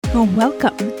Well,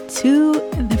 welcome to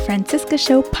the Francisca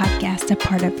Show podcast, a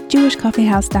part of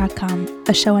JewishCoffeehouse.com,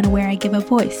 a show where I give a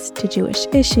voice to Jewish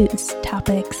issues,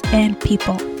 topics, and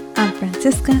people. I'm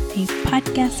Francisca, a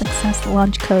podcast success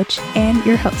launch coach and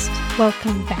your host.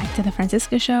 Welcome back to the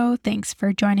Francisca Show. Thanks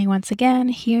for joining once again.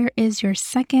 Here is your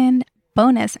second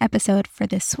bonus episode for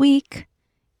this week.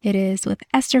 It is with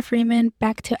Esther Freeman,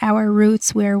 back to our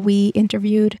roots, where we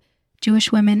interviewed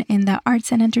Jewish women in the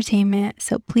arts and entertainment.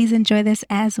 So please enjoy this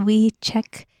as we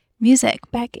check music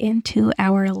back into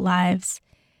our lives.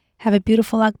 Have a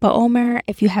beautiful Lag BaOmer.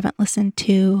 If you haven't listened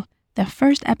to the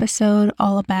first episode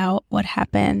all about what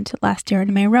happened last year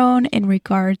in Meron in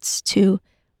regards to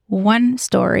one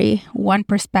story, one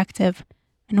perspective,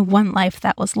 and one life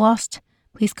that was lost,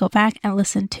 please go back and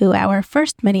listen to our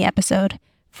first mini episode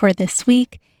for this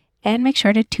week and make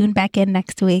sure to tune back in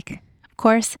next week. Of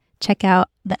course, check out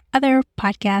the other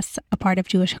podcasts, a part of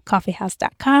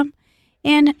JewishCoffeehouse.com,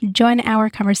 and join our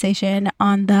conversation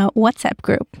on the WhatsApp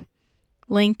group.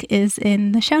 Link is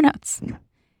in the show notes.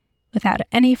 Without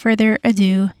any further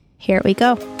ado, here we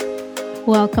go.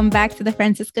 Welcome back to the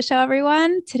Francisca Show,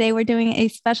 everyone. Today we're doing a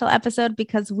special episode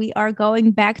because we are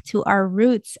going back to our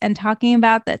roots and talking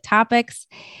about the topics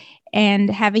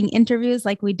and having interviews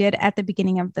like we did at the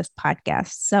beginning of this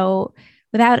podcast. So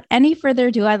without any further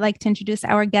ado, I'd like to introduce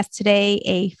our guest today,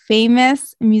 a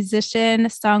famous musician,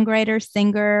 songwriter,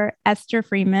 singer, Esther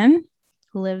Freeman,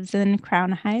 who lives in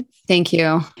Crown Heights. Thank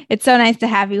you. It's so nice to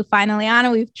have you finally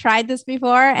on. We've tried this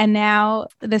before, and now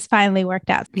this finally worked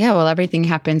out. Yeah, well, everything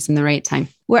happens in the right time.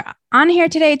 We're on here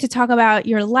today to talk about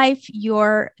your life,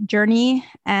 your journey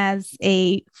as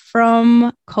a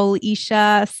from Kol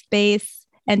Isha space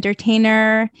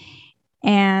entertainer,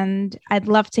 and I'd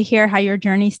love to hear how your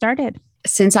journey started.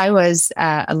 Since I was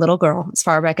a little girl, as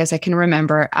far back as I can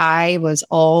remember, I was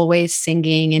always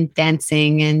singing and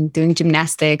dancing and doing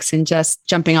gymnastics and just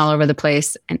jumping all over the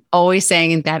place and always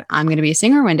saying that I'm going to be a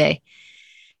singer one day.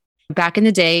 Back in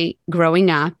the day, growing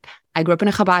up, I grew up in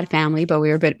a Chabad family, but we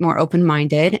were a bit more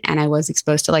open-minded, and I was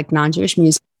exposed to like non-Jewish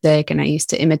music, and I used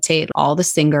to imitate all the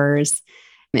singers.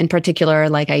 In particular,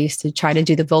 like I used to try to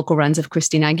do the vocal runs of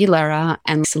Christina Aguilera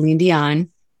and Celine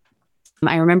Dion.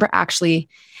 I remember actually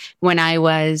when I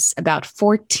was about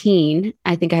 14,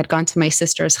 I think I had gone to my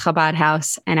sister's Chabad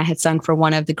house and I had sung for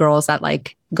one of the girls that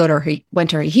like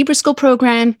went to her Hebrew school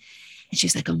program. And she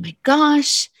was like, "Oh my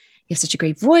gosh, you have such a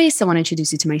great voice. I want to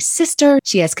introduce you to my sister.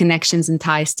 She has connections and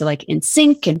ties to like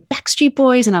NSYNC and Backstreet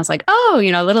Boys." And I was like, oh,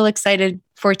 a little excited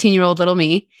 14-year-old little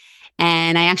me.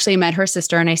 And I actually met her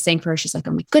sister and I sang for her. She's like,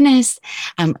 "Oh my goodness,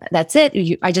 that's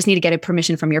it. I just need to get a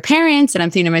permission from your parents." And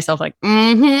I'm thinking to myself like,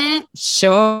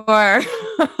 sure.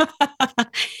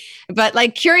 But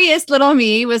like curious little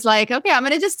me was like, okay, I'm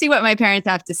going to just see what my parents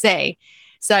have to say.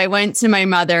 So I went to my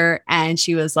mother and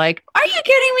she was like, "Are you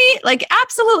kidding me? Like,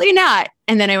 absolutely not."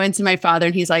 And then I went to my father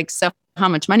and he's like, "So how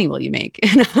much money will you make?"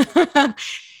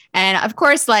 And of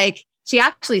course, like, she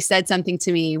actually said something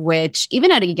to me, which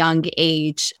even at a young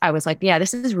age, I was like, yeah,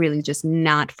 this is really just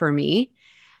not for me.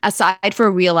 Aside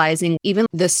for realizing even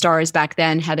the stars back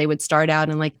then, how they would start out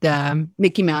in like the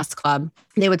Mickey Mouse Club,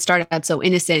 they would start out so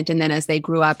innocent. And then as they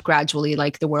grew up gradually,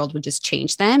 like the world would just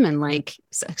change them and like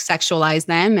sexualize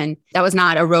them. And that was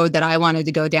not a road that I wanted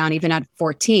to go down even at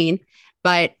 14.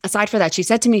 But aside for that, she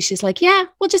said to me, she's like, "Yeah,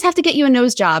 we'll just have to get you a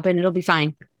nose job and it'll be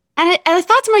fine." And I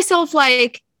thought to myself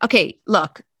like, okay,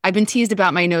 look, I've been teased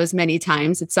about my nose many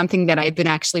times. It's something that I've been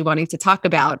actually wanting to talk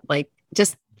about, like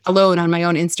just alone on my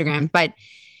own Instagram. But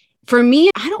for me,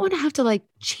 I don't want to have to like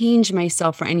change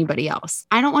myself for anybody else.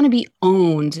 I don't want to be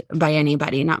owned by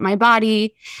anybody, not my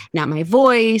body, not my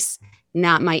voice,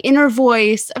 not my inner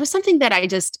voice. It was something that I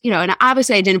just, and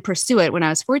obviously I didn't pursue it when I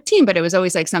was 14, but it was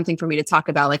always like something for me to talk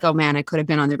about. Like, oh man, I could have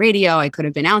been on the radio. I could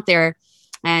have been out there.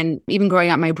 And even growing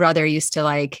up, my brother used to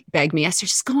like beg me, "Esther,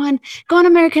 just go on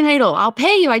American Idol. I'll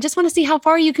pay you. I just want to see how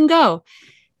far you can go."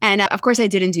 And of course I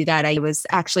didn't do that. I was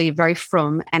actually very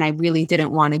frum and I really didn't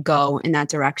want to go in that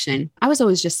direction. I was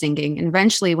always just singing. And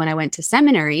eventually when I went to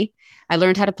seminary, I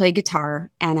learned how to play guitar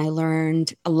and I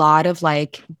learned a lot of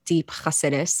like deep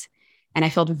Hasidus and I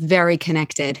felt very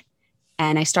connected.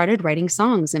 And I started writing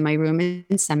songs in my room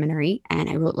in seminary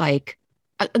and I wrote like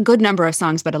a good number of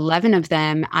songs, but 11 of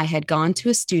them, I had gone to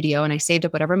a studio and I saved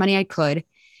up whatever money I could. I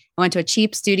went to a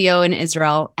cheap studio in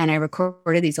Israel and I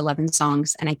recorded these 11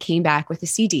 songs and I came back with a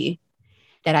CD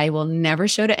that I will never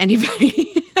show to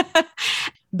anybody.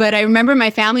 But I remember my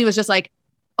family was just like,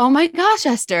 "Oh my gosh,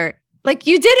 Esther, like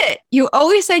you did it. You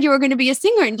always said you were going to be a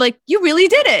singer and like you really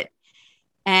did it."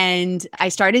 And I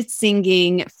started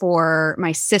singing for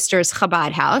my sister's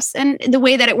Chabad house. And the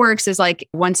way that it works is like,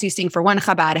 once you sing for one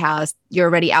Chabad house, you're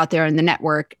already out there in the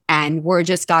network, and word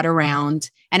just got around.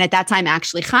 And at that time,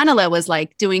 actually, Hanala was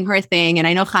like doing her thing. And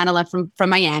I know Hanala from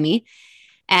Miami.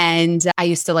 And I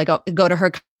used to like go to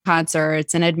her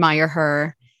concerts and admire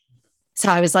her. So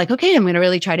I was like, okay, I'm going to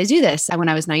really try to do this. And when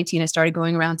I was 19, I started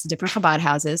going around to different Chabad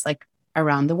houses, like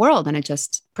around the world, and it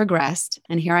just progressed.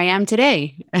 And here I am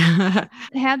today.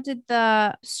 How did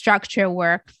the structure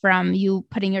work from you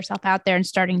putting yourself out there and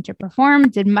starting to perform?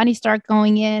 Did money start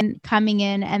coming in,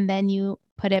 and then you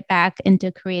put it back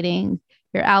into creating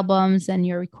your albums and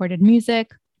your recorded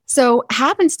music? So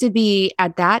happens to be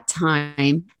at that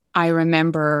time, I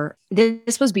remember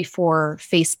this was before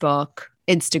Facebook,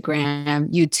 Instagram,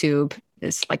 YouTube.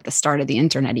 It's like the start of the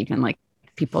internet, even like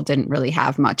people didn't really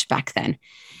have much back then.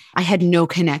 I had no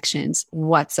connections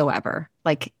whatsoever.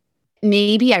 Like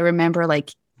maybe I remember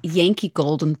like Yankee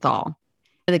Goldenthal,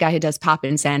 the guy who does Pop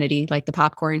Insanity, like the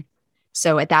popcorn.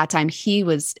 So at that time, he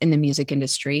was in the music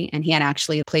industry, and he had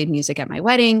actually played music at my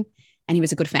wedding, and he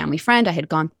was a good family friend. I had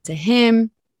gone to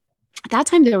him. At that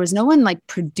time, there was no one like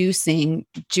producing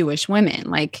Jewish women.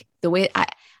 Like the way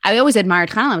I always admired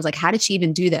Hannah. I was like, how did she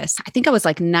even do this? I think I was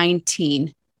like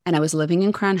 19, and I was living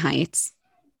in Crown Heights.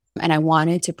 And I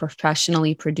wanted to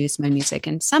professionally produce my music.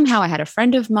 And somehow I had a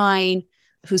friend of mine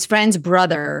whose friend's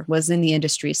brother was in the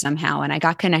industry somehow. And I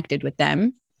got connected with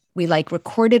them. We like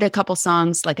recorded a couple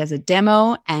songs like as a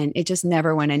demo, and it just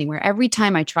never went anywhere. Every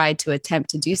time I tried to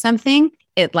attempt to do something,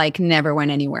 it like never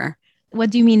went anywhere. What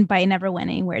do you mean by never went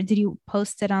anywhere? Did you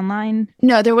post it online?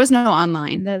 No, there was no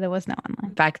online. There was no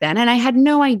online back then. And I had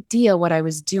no idea what I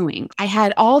was doing. I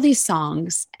had all these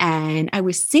songs and I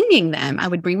was singing them. I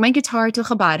would bring my guitar to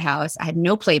Chabad house. I had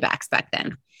no playbacks back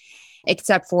then,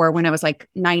 except for when I was like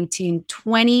 19,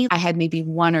 20, I had maybe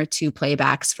one or two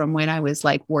playbacks from when I was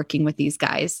like working with these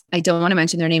guys. I don't want to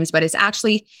mention their names, but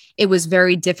it was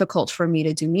very difficult for me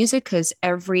to do music because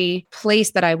every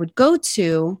place that I would go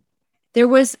to, there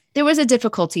was a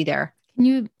difficulty there. Can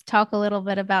you talk a little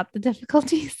bit about the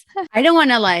difficulties? I don't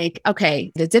want to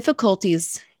the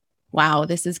difficulties. Wow,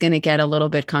 this is going to get a little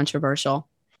bit controversial.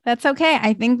 That's okay.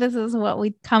 I think this is what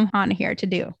we come on here to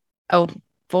do. Oh,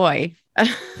 boy. I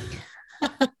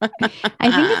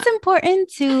think it's important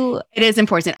It is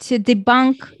important to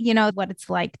debunk, what it's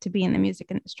like to be in the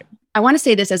music industry. I want to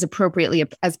say this as appropriately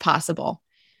as possible.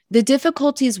 The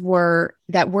difficulties were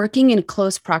that working in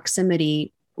close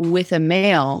proximity with a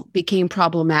male became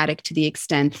problematic to the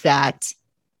extent that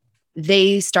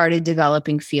they started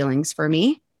developing feelings for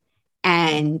me.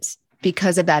 And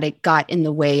because of that, it got in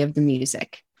the way of the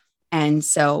music. And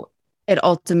so it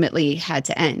ultimately had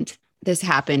to end. This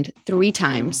happened 3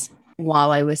 times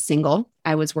while I was single.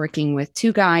 I was working with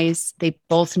 2 guys. They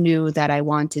both knew that I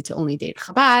wanted to only date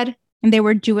Chabad. And they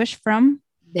were Jewish from?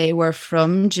 They were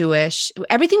from Jewish.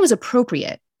 Everything was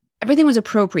appropriate.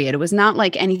 It was not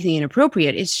like anything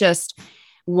inappropriate. It's just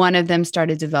one of them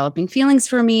started developing feelings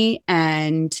for me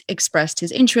and expressed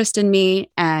his interest in me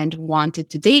and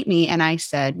wanted to date me. And I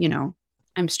said,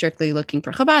 I'm strictly looking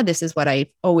for Chabad. This is what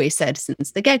I always said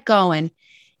since the get-go. And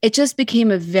it just became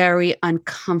a very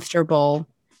uncomfortable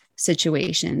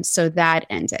situation. So that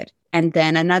ended. And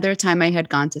then another time I had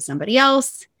gone to somebody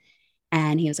else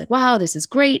and he was like, wow, this is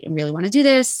great. I really want to do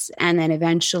this. And then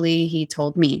eventually he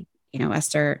told me,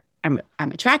 Esther, I'm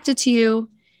attracted to you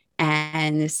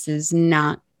and this is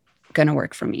not going to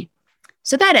work for me.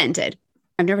 So that ended.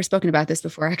 I've never spoken about this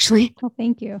before, actually. Well,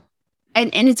 thank you.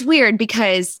 And it's weird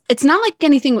because it's not like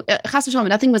anything, Chas v'shalom,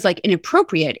 nothing was like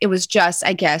inappropriate. It was just,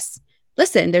 I guess,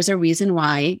 listen, there's a reason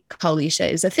why Kalisha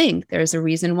is a thing. There's a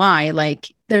reason why,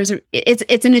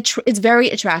 it's very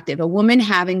attractive. A woman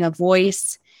having a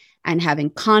voice and having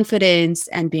confidence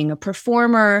and being a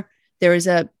performer, there is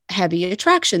a heavy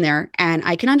attraction there. And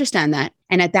I can understand that.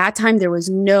 And at that time, there was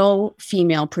no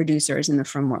female producers in the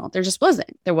film world. There just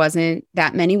wasn't. There wasn't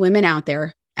that many women out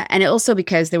there. And also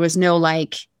because there was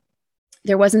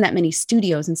there wasn't that many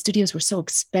studios, and studios were so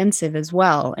expensive as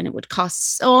well. And it would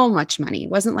cost so much money.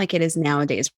 It wasn't like it is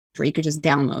nowadays where you could just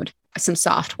download some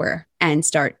software and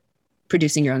start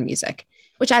producing your own music,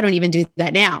 which I don't even do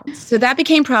that now. So that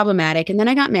became problematic. And then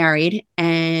I got married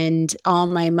and all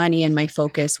my money and my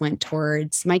focus went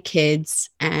towards my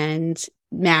kids and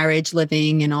marriage,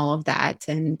 living, and all of that.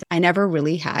 And I never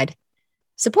really had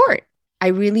support. I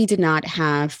really did not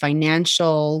have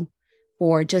financial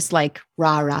or just like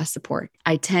rah-rah support.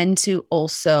 I tend to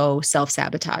also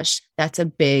self-sabotage. That's a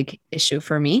big issue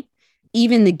for me.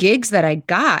 Even the gigs that I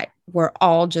got were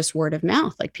all just word of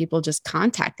mouth. Like people just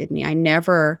contacted me. I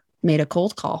never made a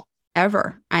cold call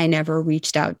ever. I never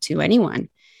reached out to anyone.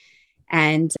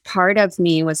 And part of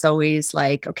me was always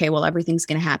like, okay, well, everything's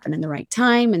going to happen in the right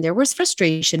time. And there was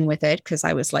frustration with it because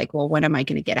I was like, well, when am I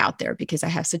going to get out there? Because I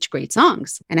have such great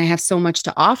songs and I have so much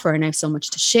to offer and I have so much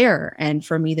to share. And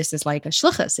for me, this is like a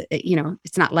shlichus.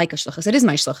 It's not like a shlichus. It is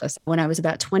my shlichus. When I was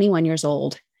about 21 years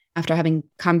old, after having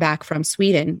come back from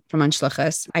Sweden from on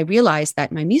shlichus, I realized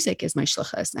that my music is my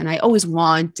shlichus. And I always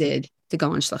wanted to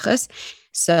go on shlichus.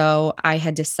 So I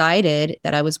had decided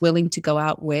that I was willing to go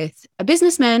out with a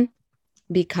businessman,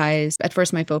 because at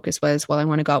first my focus was, well, I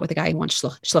want to go out with a guy who wants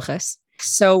shlichus.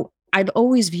 So I've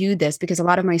always viewed this because a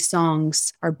lot of my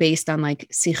songs are based on like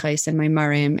sichos and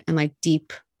maimarim and like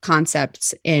deep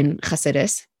concepts in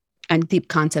Chassidus and deep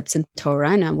concepts in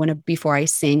Torah. And before I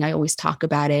sing, I always talk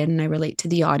about it and I relate to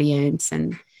the audience.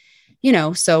 And,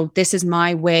 so this is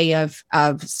my way of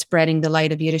spreading the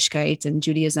light of Yiddishkeit and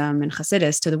Judaism and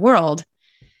Chassidus to the world.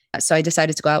 So I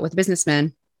decided to go out with a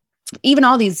businessman. Even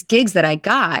all these gigs that I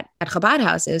got at Chabad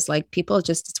houses, like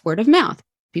it's word of mouth.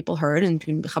 People heard, and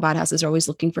Chabad houses are always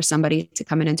looking for somebody to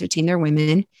come and entertain their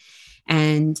women.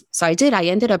 And so I did. I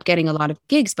ended up getting a lot of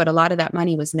gigs, but a lot of that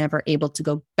money was never able to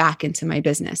go back into my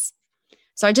business.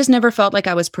 So I just never felt like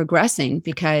I was progressing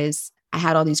because I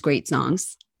had all these great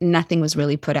songs. Nothing was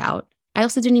really put out. I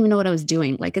also didn't even know what I was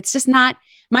doing. Like, it's just not,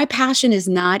 my passion is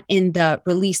not in the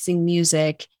releasing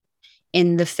music,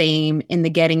 in the fame, in the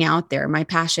getting out there. My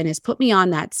passion is put me on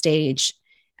that stage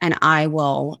and I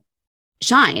will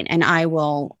shine and I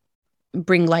will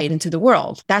bring light into the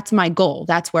world. That's my goal.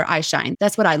 That's where I shine.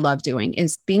 That's what I love doing,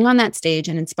 is being on that stage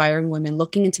and inspiring women,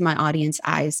 looking into my audience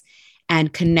eyes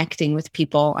and connecting with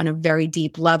people on a very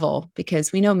deep level,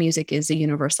 because we know music is a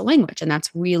universal language and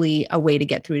that's really a way to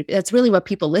get through. That's really what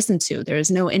people listen to. There's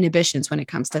no inhibitions when it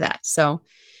comes to that. So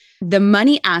the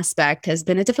money aspect has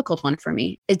been a difficult one for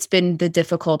me. It's been the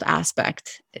difficult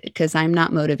aspect because I'm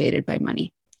not motivated by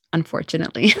money,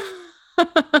 unfortunately.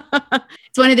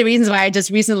 It's one of the reasons why I just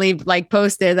recently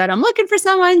posted that I'm looking for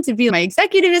someone to be my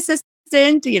executive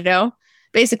assistant,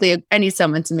 basically I need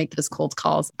someone to make those cold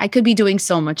calls. I could be doing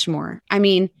so much more. I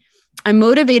mean, I'm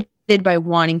motivated by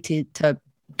wanting to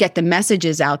get the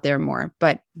messages out there more,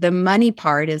 but the money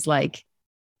part is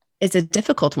it's a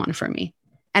difficult one for me.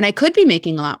 And I could be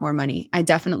making a lot more money. I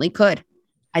definitely could.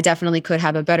 I definitely could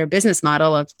have a better business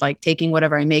model of taking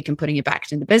whatever I make and putting it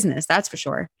back into business. That's for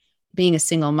sure. Being a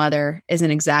single mother isn't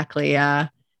exactly the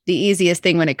easiest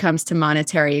thing when it comes to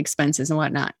monetary expenses and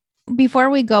whatnot. Before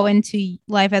we go into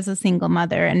life as a single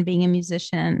mother and being a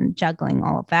musician, juggling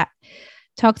all of that,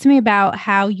 talk to me about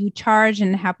how you charge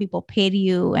and how people pay to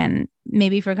you, and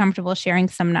maybe if you're comfortable sharing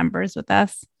some numbers with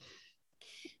us.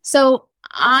 So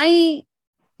I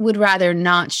would rather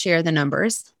not share the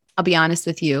numbers. I'll be honest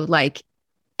with you.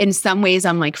 In some ways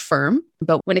I'm firm,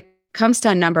 but when it comes to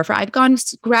a number, I've gone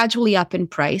gradually up in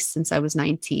price since I was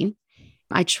 19.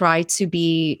 I try to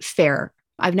be fair.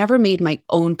 I've never made my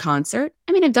own concert.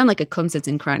 I mean, I've done a concert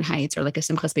in Crown Heights or a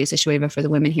Simchas Beis Yeshueva for the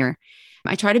women here.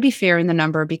 I try to be fair in the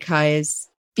number because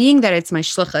being that it's my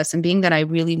shlichus and being that I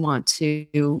really want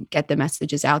to get the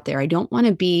messages out there, I don't want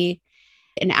to be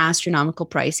an astronomical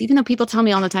price, even though people tell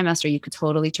me all the time, Esther, you could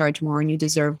totally charge more and you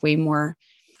deserve way more.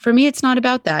 For me, it's not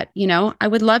about that. I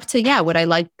would love to, would I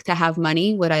like to have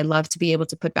money? Would I love to be able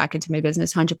to put back into my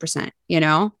business? 100%,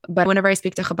 but whenever I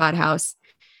speak to Chabad House,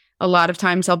 a lot of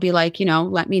times I'll be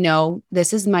let me know,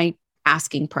 this is my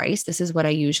asking price. This is what I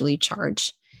usually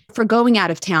charge. For going out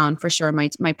of town, for sure,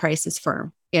 my price is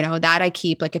firm. That I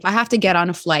keep, if I have to get on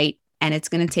a flight and it's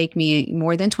going to take me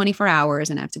more than 24 hours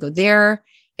and I have to go there,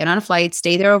 get on a flight,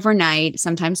 stay there overnight,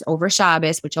 sometimes over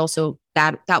Shabbos, which also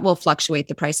that will fluctuate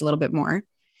the price a little bit more.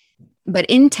 But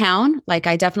in town,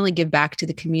 I definitely give back to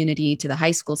the community, to the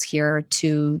high schools here,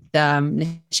 to the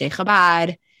Neshei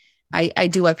Chabad. I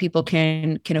do what people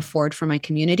can afford for my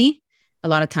community. A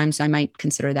lot of times I might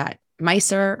consider that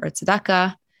meiser or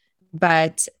tzedakah,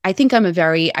 but I think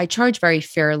I charge very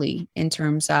fairly in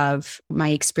terms of my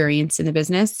experience in the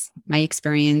business, my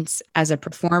experience as a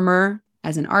performer,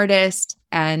 as an artist,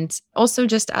 and also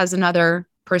just as another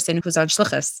person who's on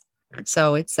shlichus.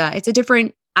 So it's a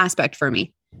different aspect for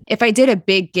me. If I did a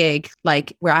big gig,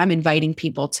 where I'm inviting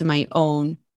people to my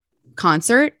own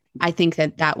concert, I think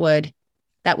that would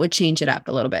change it up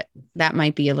a little bit. That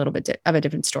might be a little bit of a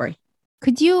different story.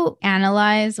 Could you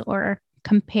analyze or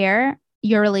compare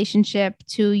your relationship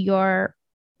to your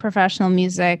professional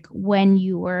music when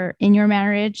you were in your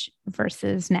marriage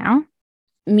versus now?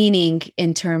 Meaning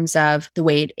in terms of the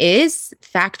way it is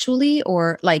factually,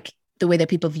 or the way that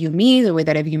people view me, the way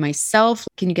that I view myself?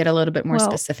 Can you get a little bit more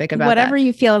specific about whatever that?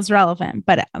 you feel is relevant.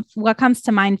 But what comes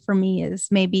to mind for me is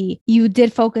maybe you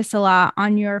did focus a lot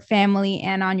on your family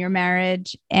and on your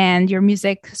marriage, and your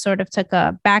music sort of took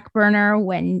a back burner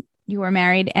when you were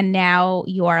married, and now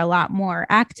you are a lot more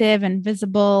active and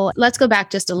visible. Let's go back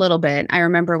just a little bit. I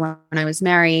remember when I was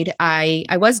married, I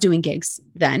was doing gigs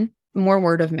then, more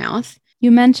word of mouth.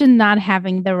 You mentioned not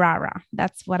having the rah-rah.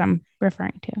 That's what I'm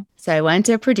referring to. So I went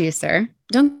to a producer.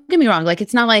 Don't get me wrong. Like,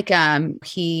 it's not like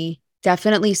he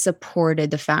definitely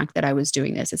supported the fact that I was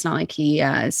doing this. It's not like he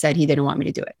said he didn't want me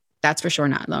to do it. That's for sure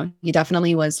not, though. He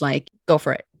definitely was like, go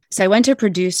for it. So I went to a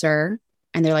producer.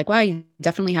 And they're like, wow, you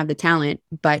definitely have the talent,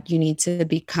 but you need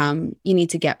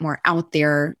to get more out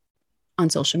there on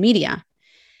social media.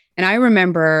 And I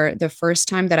remember the first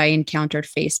time that I encountered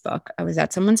Facebook, I was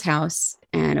at someone's house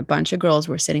and a bunch of girls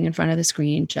were sitting in front of the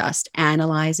screen, just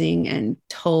analyzing and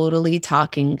totally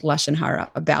talking Lashon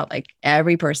Hara about like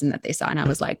every person that they saw. And I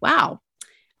was like, wow,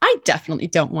 I definitely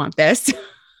don't want this.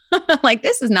 Like,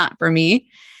 this is not for me.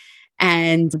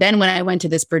 And then when I went to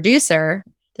this producer,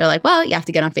 they're like, well, you have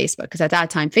to get on Facebook. Because at that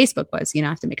time, Facebook was, I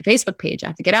have to make a Facebook page. I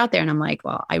have to get out there. And I'm like,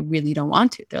 well, I really don't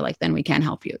want to. They're like, then we can't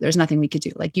help you. There's nothing we could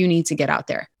do. Like, you need to get out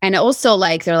there. And also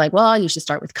like, they're like, well, you should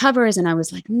start with covers. And I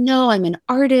was like, no, I'm an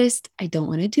artist. I don't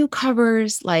want to do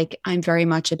covers. Like, I'm very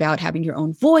much about having your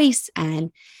own voice, and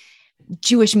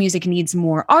Jewish music needs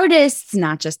more artists,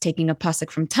 not just taking a pasuk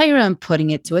from Torah and putting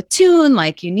it to a tune.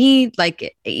 Like, you need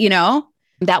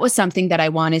that was something that I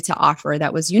wanted to offer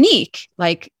that was unique,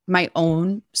 like my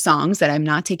own songs, that I'm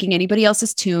not taking anybody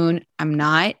else's tune. I'm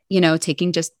not,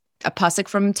 taking just a pasuk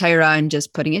from Torah and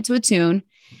just putting it to a tune.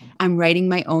 I'm writing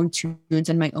my own tunes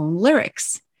and my own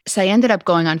lyrics. So I ended up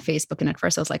going on Facebook, and at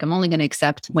first I was like, I'm only going to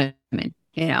accept women,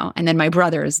 and then my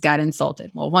brothers got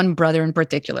insulted. Well, one brother in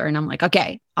particular. And I'm like,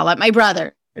 okay, I'll let my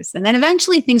brother. And then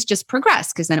eventually things just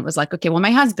progressed, because then it was like, okay, well,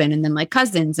 my husband, and then like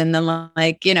cousins, and then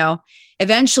like,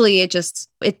 eventually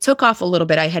it took off a little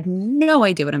bit. I had no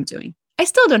idea what I'm doing. I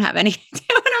still don't have any idea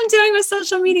what I'm doing with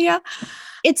social media.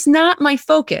 It's not my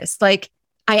focus. Like,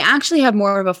 I actually have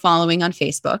more of a following on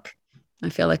Facebook. I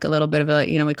feel like a little bit of a,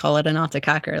 we call it an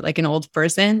altakakar, like an old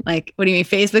person. Like, what do you mean?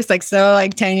 Facebook's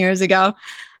like 10 years ago.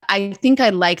 I think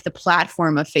I like the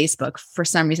platform of Facebook for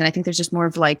some reason. I think there's just more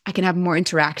of like, I can have more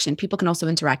interaction. People can also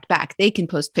interact back. They can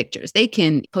post pictures. They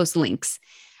can post links.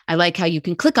 I like how you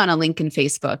can click on a link in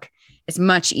Facebook. It's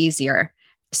much easier.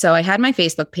 So I had my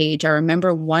Facebook page. I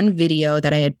remember one video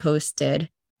that I had posted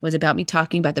was about me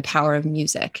talking about the power of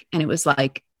music. And it was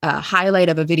like a highlight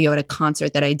of a video at a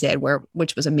concert that I did,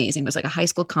 which was amazing. It was like a high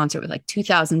school concert with like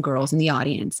 2,000 girls in the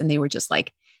audience. And they were just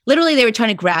like, literally, they were trying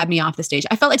to grab me off the stage.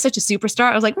 I felt like such a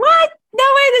superstar. I was like, what? No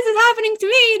way, this is happening to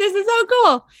me. This is so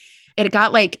cool. It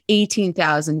got like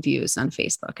 18,000 views on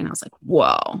Facebook. And I was like,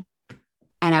 whoa.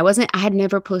 And I had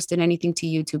never posted anything to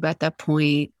YouTube at that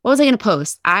point. What was I going to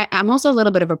post? I'm also a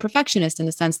little bit of a perfectionist in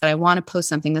the sense that I want to post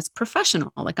something that's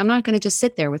professional. Like, I'm not going to just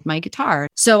sit there with my guitar.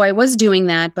 So I was doing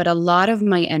that, but a lot of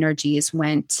my energies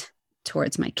went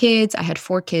towards my kids. I had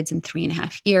 4 kids in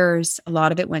 3.5 years. A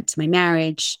lot of it went to my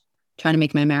marriage, trying to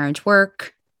make my marriage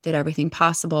work, did everything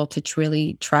possible to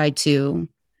really try to,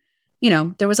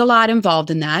 there was a lot involved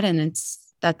in that. And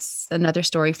that's another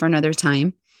story for another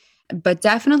time. But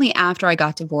definitely after I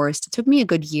got divorced, it took me a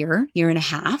good year and a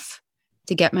half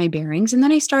to get my bearings. And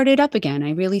then I started up again. I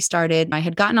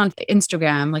had gotten on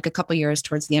Instagram like a couple years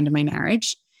towards the end of my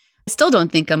marriage. I still don't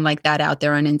think I'm like that out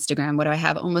there on Instagram. What do I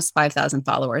have? Almost 5,000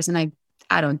 followers. And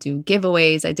I don't do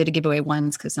giveaways. I did a giveaway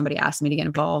once because somebody asked me to get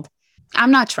involved.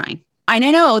 I'm not trying. And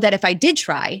I know that if I did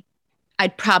try,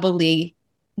 I'd probably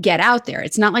get out there.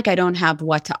 It's not like I don't have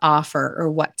what to offer or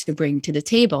what to bring to the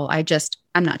table.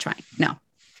 I'm not trying. No.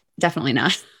 Definitely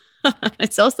not.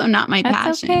 It's also not my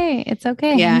passion. It's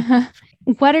okay. Yeah.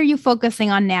 What are you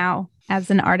focusing on now as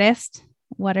an artist?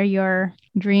 What are your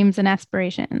dreams and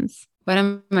aspirations? What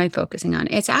am I focusing on?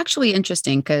 It's actually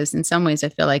interesting because in some ways I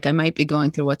feel like I might be going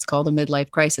through what's called a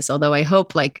midlife crisis, although I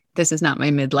hope like this is not my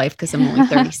midlife because I'm only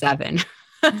 37.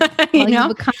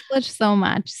 You've accomplished so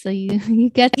much. So you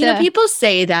get to... people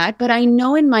say that, but I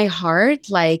know in my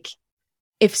heart, like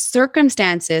if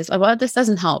circumstances, well, this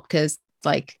doesn't help because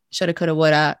like shoulda, coulda,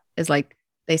 woulda is like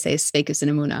they say Sveikus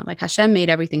and Emunah. Like Hashem made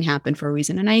everything happen for a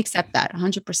reason. And I accept that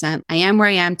 100%. I am where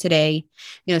I am today.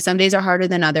 Some days are harder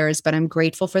than others, but I'm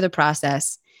grateful for the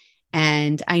process.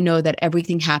 And I know that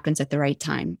everything happens at the right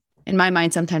time. In my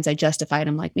mind, sometimes I justify it.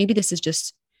 I'm like, maybe this is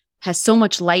just has so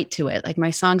much light to it. Like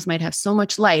my songs might have so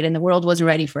much light and the world wasn't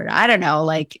ready for it. I don't know.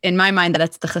 Like in my mind,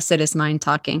 that's the Hasidus mind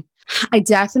talking. I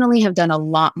definitely have done a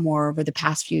lot more over the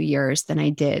past few years than I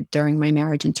did during my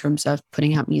marriage in terms of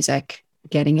putting out music,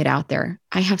 getting it out there.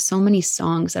 I have so many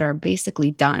songs that are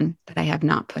basically done that I have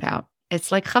not put out.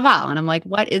 It's like chaval. And I'm like,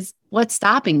 what's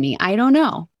stopping me? I don't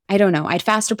know. I'd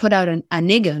faster put out a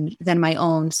nigun than my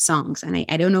own songs. And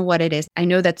I don't know what it is. I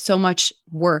know that so much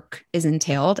work is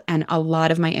entailed and a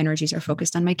lot of my energies are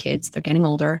focused on my kids. They're getting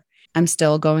older. I'm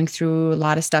still going through a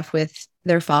lot of stuff with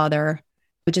their father,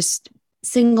 just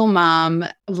single mom.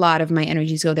 A lot of my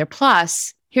energies go there.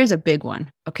 Plus, here's a big one.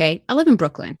 Okay. I live in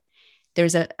Brooklyn.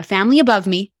 There's a family above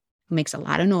me who makes a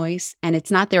lot of noise and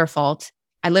it's not their fault.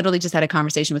 I literally just had a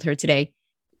conversation with her today.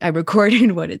 I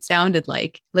recorded what it sounded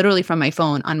like literally from my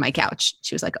phone on my couch.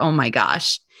 She was like, oh my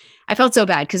gosh. I felt so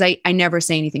bad because I never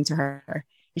say anything to her.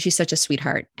 And she's such a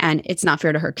sweetheart. And it's not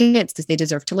fair to her kids because they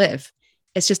deserve to live.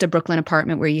 It's just a Brooklyn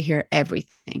apartment where you hear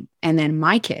everything. And then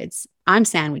my kids, I'm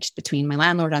sandwiched between my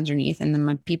landlord underneath and then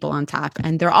my people on top.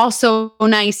 And they're all so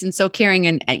nice and so caring.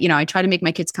 And, I try to make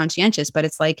my kids conscientious, but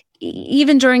it's like,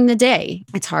 even during the day,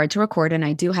 it's hard to record. And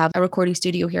I do have a recording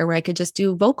studio here where I could just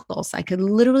do vocals. I could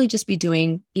literally just be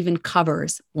doing even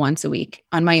covers once a week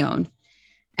on my own.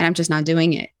 And I'm just not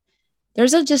doing it.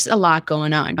 There's just a lot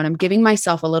going on. And I'm giving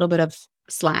myself a little bit of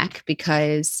slack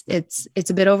because it's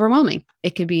a bit overwhelming.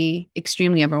 It could be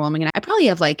extremely overwhelming. And I probably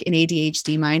have like an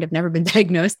ADHD mind. I've never been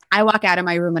diagnosed. I walk out of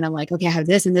my room and I'm like, okay, I have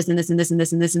this and this and this and this and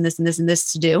this and this and this and this and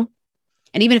this to do.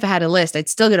 And even if I had a list, I'd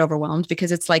still get overwhelmed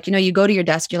because it's like, you go to your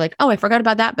desk, you're like, oh, I forgot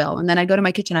about that bill. And then I go to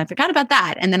my kitchen, I forgot about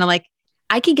that. And then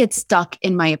I can get stuck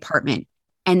in my apartment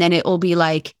and then it will be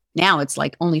like, now it's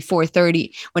like only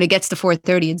 4:30. When it gets to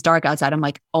 4:30, it's dark outside. I'm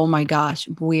like, oh my gosh,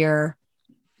 where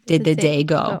did the day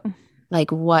go? Like,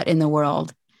 what in the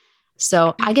world?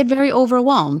 So I get very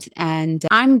overwhelmed and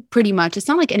I'm pretty much, it's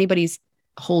not like anybody's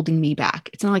holding me back.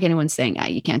 It's not like anyone's saying,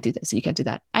 you can't do this and you can't do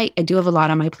that. I do have a lot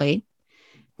on my plate,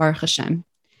 Baruch Hashem.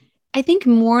 I think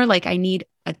more like I need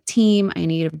a team. I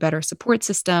need a better support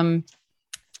system.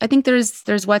 I think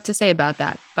there's what to say about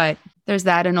that, but there's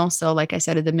that. And also, like I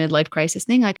said, the midlife crisis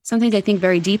thing, like sometimes I think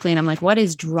very deeply and I'm like, what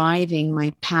is driving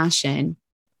my passion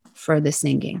for the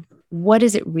singing? What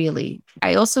is it really?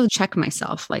 I also check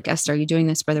myself like, Esther, are you doing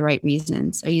this for the right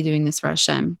reasons? Are you doing this for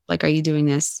Hashem? Like, are you doing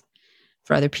this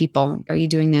for other people? Are you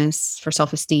doing this for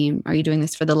self-esteem? Are you doing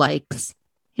this for the likes?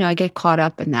 I get caught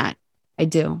up in that. I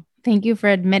do. Thank you for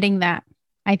admitting that.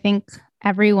 I think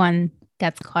everyone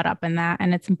gets caught up in that.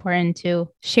 And it's important to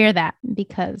share that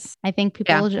because I think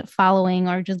people are just following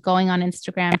or just going on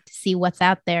Instagram to see what's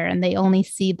out there. And they only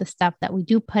see the stuff that we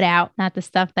do put out, not the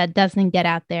stuff that doesn't get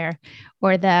out there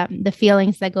or the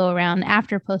feelings that go around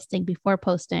after posting, before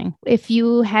posting. If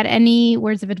you had any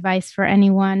words of advice for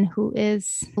anyone who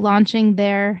is launching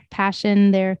their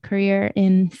passion, their career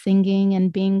in singing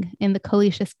and being in the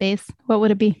Kolisha space, what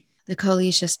would it be? The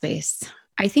Kolisha space.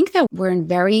 I think that we're in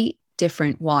very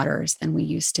different waters than we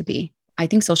used to be. I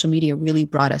think social media really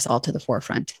brought us all to the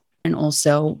forefront and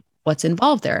also what's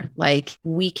involved there. Like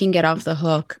we can get off the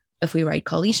hook if we write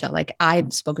Kolisha. Like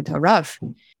I've spoken to a Rav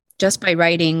just by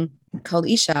writing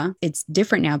Kolisha. It's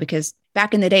different now because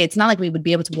back in the day, it's not like we would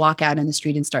be able to walk out in the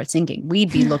street and start singing.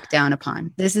 We'd be looked down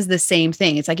upon. This is the same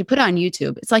thing. It's like you put it on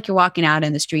YouTube. It's like you're walking out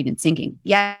in the street and singing.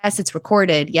 Yes, it's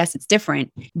recorded. Yes, it's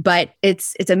different, but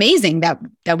it's amazing that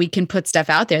we can put stuff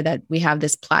out there, that we have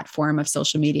this platform of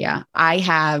social media. I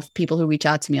have people who reach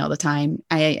out to me all the time.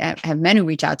 I have men who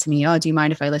reach out to me. Oh, do you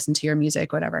mind if I listen to your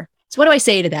music? Whatever. So what do I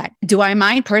say to that? Do I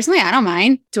mind personally? I don't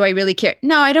mind. Do I really care?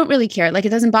 No, I don't really care. Like it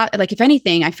doesn't bother. Like if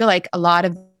anything, I feel like a lot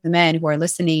of the men who are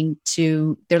listening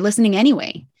they're listening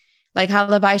anyway. Like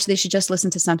halavai, they should just listen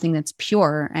to something that's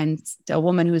pure. And a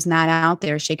woman who's not out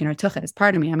there shaking her tuchas.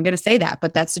 Pardon me, I'm going to say that,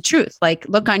 but that's the truth. Like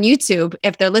look on YouTube,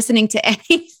 if they're listening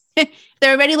to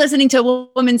they're already listening to a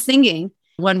woman singing.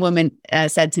 One woman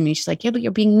said to me, she's like, yeah, but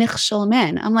you're being nichshel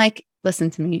men. I'm like, listen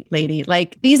to me, lady.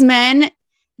 Like these men,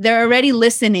 they're already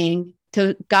listening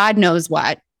to God knows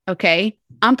what. Okay.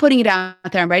 I'm putting it out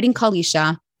there. I'm writing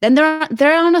Kolisha. Then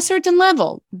they're on a certain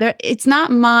level. It's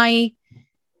not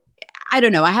I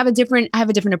don't know. I have a different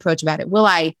approach about it. Will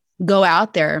I go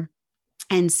out there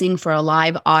and sing for a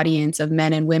live audience of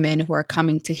men and women who are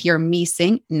coming to hear me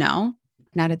sing? No,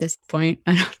 not at this point.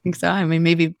 I don't think so. I mean,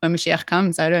 maybe when Mashiach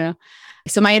comes, I don't know.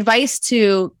 So my advice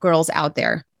to girls out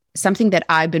there, something that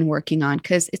I've been working on,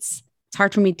 because it's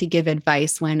hard for me to give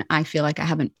advice when I feel like I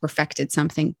haven't perfected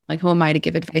something. Like, who am I to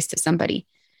give advice to somebody?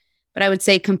 But I would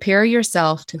say compare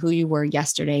yourself to who you were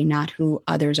yesterday, not who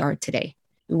others are today.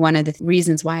 One of the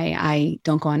reasons why I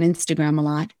don't go on Instagram a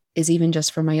lot is even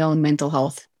just for my own mental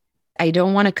health. I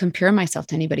don't want to compare myself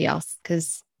to anybody else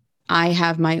because I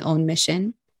have my own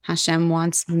mission Hashem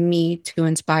wants me to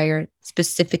inspire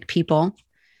specific people.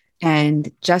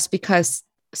 And just because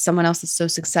someone else is so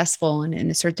successful in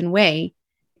a certain way,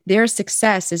 their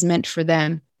success is meant for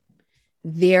them.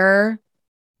 Their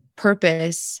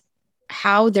purpose,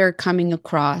 how they're coming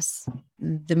across,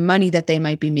 the money that they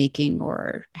might be making,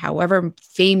 or however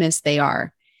famous they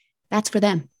are, that's for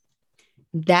them.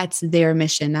 That's their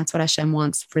mission. That's what Hashem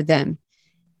wants for them.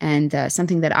 And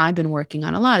something that I've been working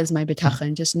on a lot is my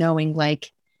bitachon, just knowing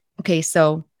like, okay,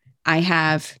 so I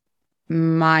have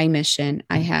my mission.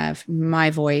 I have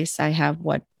my voice. I have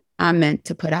what I'm meant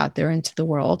to put out there into the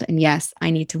world. And yes,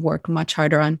 I need to work much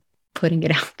harder on putting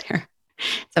it out there,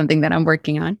 something that I'm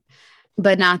working on,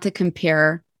 but not to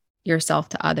compare yourself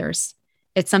to others.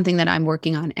 It's something that I'm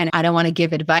working on. And I don't want to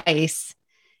give advice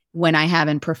when I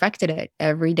haven't perfected it.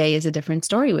 Every day is a different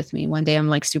story with me. One day I'm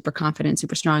like super confident,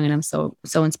 super strong, and I'm so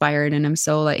inspired. And I'm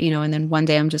so like, and then one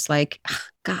day I'm just like,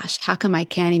 gosh, how come I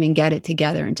can't even get it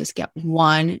together and just get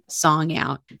one song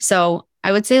out? So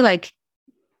I would say like,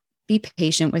 be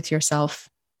patient with yourself,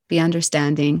 be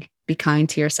understanding, be kind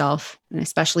to yourself. And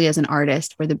especially as an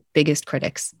artist, we're the biggest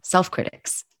critics,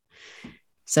 self-critics.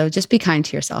 So just be kind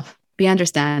to yourself, be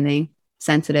understanding,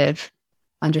 sensitive,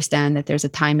 understand that there's a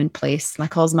time and place,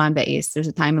 like Holzman Beis, there's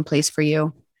a time and place for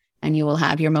you, and you will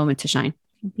have your moment to shine.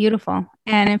 Beautiful.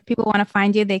 And if people want to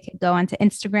find you, they could go onto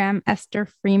Instagram, Esther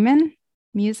Freeman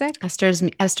Music. Esther's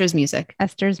Music.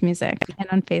 Esther's Music. And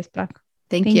on Facebook.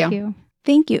 Thank you.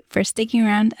 Thank you for sticking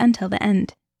around until the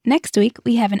end. Next week,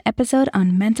 we have an episode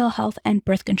on mental health and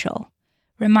birth control.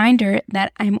 Reminder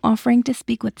that I'm offering to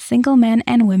speak with single men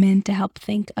and women to help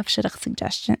think of shidduch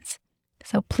suggestions.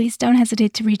 So please don't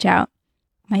hesitate to reach out.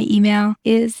 My email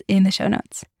is in the show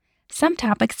notes. Some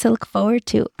topics to look forward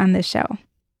to on this show.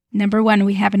 Number 1,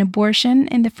 we have an abortion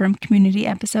in the frum community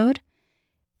episode.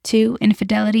 2,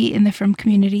 infidelity in the frum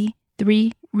community.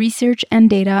 3, research and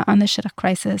data on the shidduch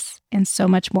crisis, and so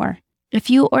much more. If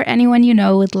you or anyone you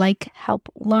know would like help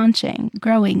launching,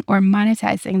 growing, or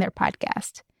monetizing their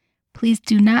podcast, please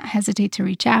do not hesitate to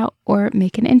reach out or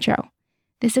make an intro.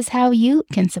 This is how you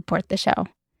can support the show.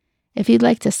 If you'd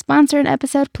like to sponsor an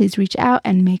episode, please reach out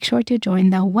and make sure to join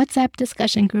the WhatsApp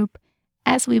discussion group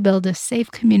as we build a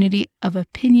safe community of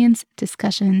opinions,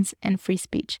 discussions, and free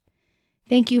speech.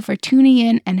 Thank you for tuning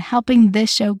in and helping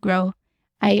this show grow.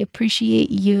 I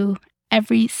appreciate you,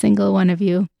 every single one of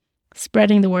you,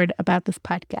 spreading the word about this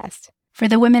podcast. For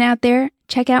the women out there,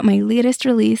 check out my latest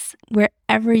release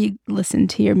wherever you listen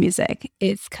to your music.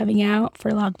 It's coming out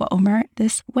for Lag BaOmer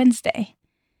this Wednesday.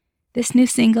 This new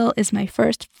single is my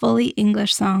first fully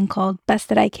English song called Best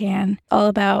That I Can, all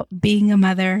about being a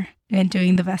mother and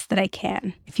doing the best that I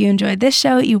can. If you enjoyed this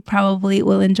show, you probably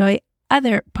will enjoy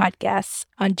other podcasts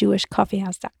on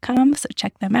jewishcoffeehouse.com, so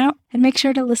check them out and make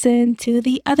sure to listen to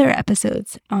the other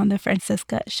episodes on the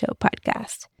Francisca Show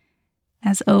podcast.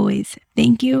 As always,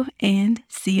 thank you and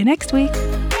see you next week.